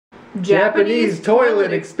Japanese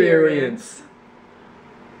toilet experience.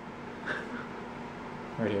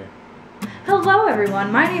 Right here. Hello everyone,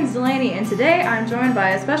 my name is Delaney and today I'm joined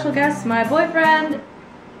by a special guest, my boyfriend,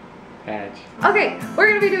 Patch. Okay, we're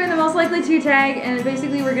going to be doing the most likely to tag, and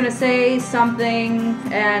basically we're going to say something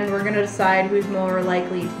and we're going to decide who's more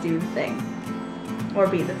likely to do the thing. Or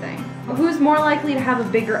be the thing. Who's more likely to have a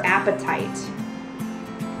bigger appetite?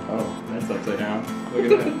 Oh, that's upside down.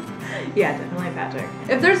 Look at that. Yeah, definitely Patrick.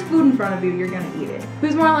 If there's food in front of you, you're going to eat it.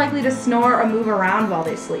 Who's more likely to snore or move around while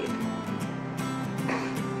they sleep?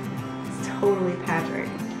 It's totally Patrick.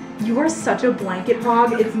 You are such a blanket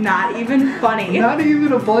hog, it's not even funny. Not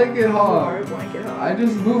even a blanket hog. You are a blanket hog. I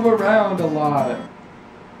just move around a lot.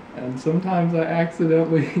 And sometimes I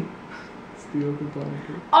accidentally steal the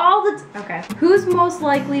blanket. Okay. Who's most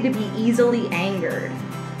likely to be easily angered?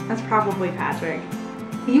 That's probably Patrick.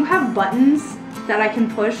 You have buttons that I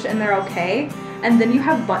can push and they're okay, and then you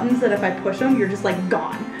have buttons that if I push them, you're just like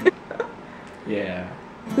gone. Yeah.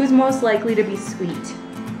 Who's most likely to be sweet?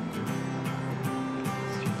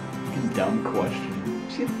 Dumb question.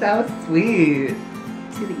 She's so sweet.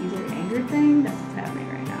 See the easily angered thing? That's what's happening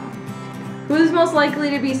right now. Who's most likely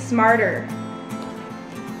to be smarter?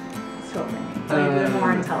 It's totally me. Maybe the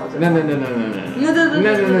more intelligent. No. No.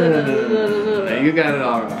 You got it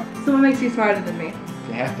all wrong. So what makes you smarter than me?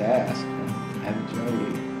 You have to ask. Haven't you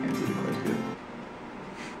already answered the question?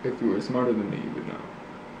 If you were smarter than me, you would know.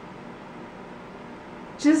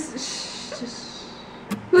 Just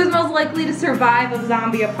Who's most likely to survive a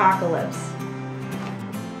zombie apocalypse?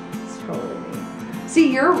 It's totally me.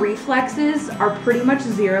 See, your reflexes are pretty much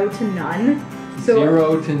 0 to none. So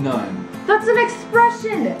 0 to none. That's an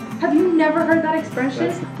expression! Have you never heard that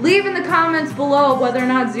expression? Leave in the comments below whether or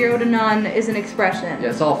not 0 to none is an expression.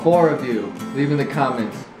 Yes, all 4 of you. Leave in the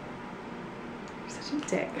comments. You're such a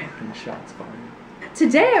dick. And shots fired.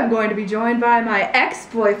 Today I'm going to be joined by my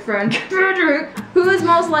ex-boyfriend, Frederick, who is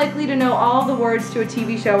most likely to know all the words to a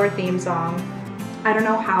TV show or theme song. I don't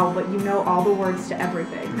know how, but you know all the words to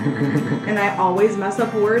everything. And I always mess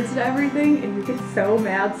up words to everything, and you get so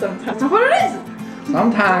mad sometimes. That's not what it is!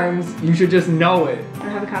 Sometimes you should just know it. Want to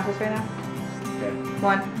have a contest right now? Okay.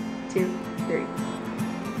 1, 2, 3.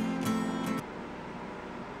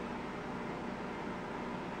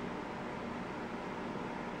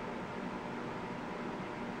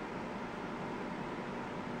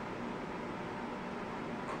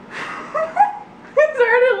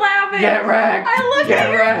 Get wrecked! I looked Get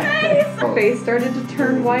at your wrecked. face! Your face started to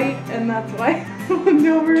turn white, and that's why I looked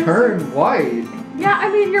over. Turn white? Yeah, I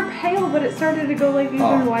mean, you're pale, but it started to go like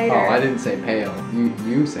even whiter. Oh, I didn't say pale.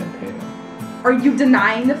 You said pale. Are you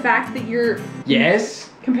denying the fact that you're... Yes?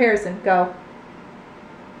 Comparison, go.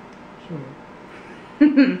 Sure.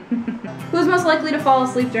 Who's most likely to fall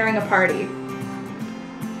asleep during a party?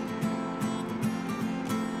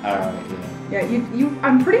 Yeah. Yeah, you.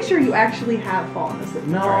 I'm pretty sure you actually have fallen asleep.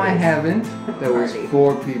 No, I haven't. There was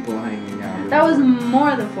 4 people hanging out. That was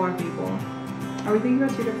more than 4 people. Are we thinking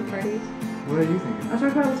about 2 different parties? What are you thinking? I was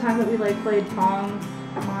talking about the time that we like played Pong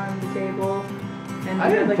on the table. And I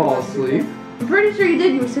didn't like, fall asleep. I'm pretty sure you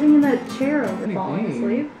did. You were sitting in that chair over falling game?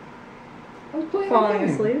 asleep. I was playing Falling a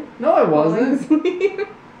game. asleep? No, I wasn't. Falling asleep.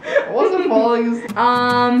 I wasn't falling asleep.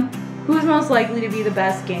 Who's most likely to be the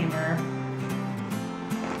best gamer?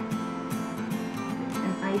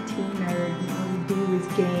 IT nerd, and all you do is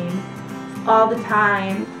game all the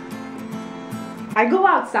time. I go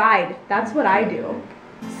outside. That's what I do.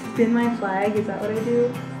 Spin my flag. Is that what I do?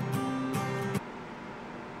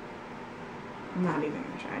 I'm not even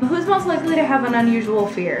gonna try. Who's most likely to have an unusual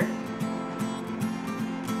fear?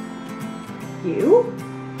 You?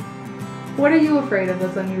 What are you afraid of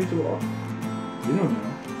that's unusual? You don't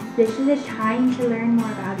know. This is a time to learn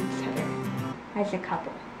more about each other as a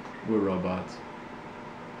couple. We're robots.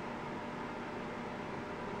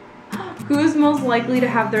 Who's most likely to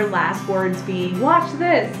have their last words being, watch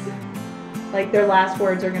this? Like their last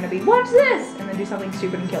words are gonna be, watch this! And then do something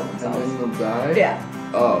stupid and kill themselves. And then they'll die?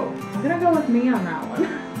 Yeah. Oh. I'm gonna go with me on that one.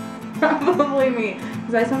 Probably me.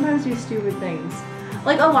 Because I sometimes do stupid things.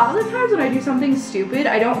 Like a lot of the times when I do something stupid,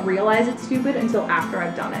 I don't realize it's stupid until after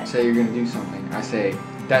I've done it. Say you're gonna do something. I say,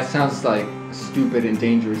 that sounds like a stupid and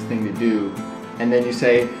dangerous thing to do. And then you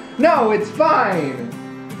say, no, it's fine!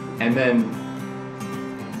 And then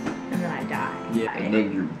I die. Yeah, and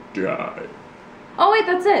then you die. Oh wait,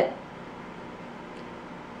 that's it.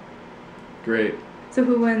 Great. So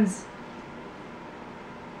who wins?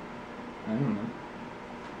 I don't know.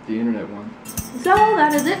 The internet won. So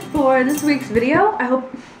that is it for this week's video. I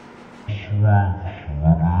hope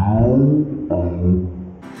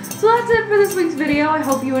So that's it for this week's video. I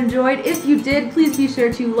hope you enjoyed. If you did, please be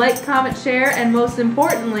sure to like, comment, share, and most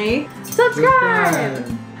importantly, subscribe!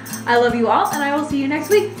 I love you all, and I will see you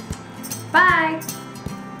next week. Bye!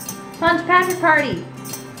 Punch Patrick Party!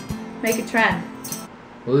 Make a trend.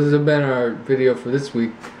 Well, this has been our video for this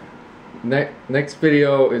week. Next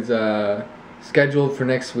video is scheduled for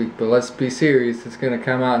next week, but let's be serious. It's gonna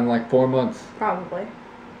come out in like 4 months. Probably.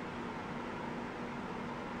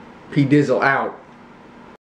 P Dizzle out.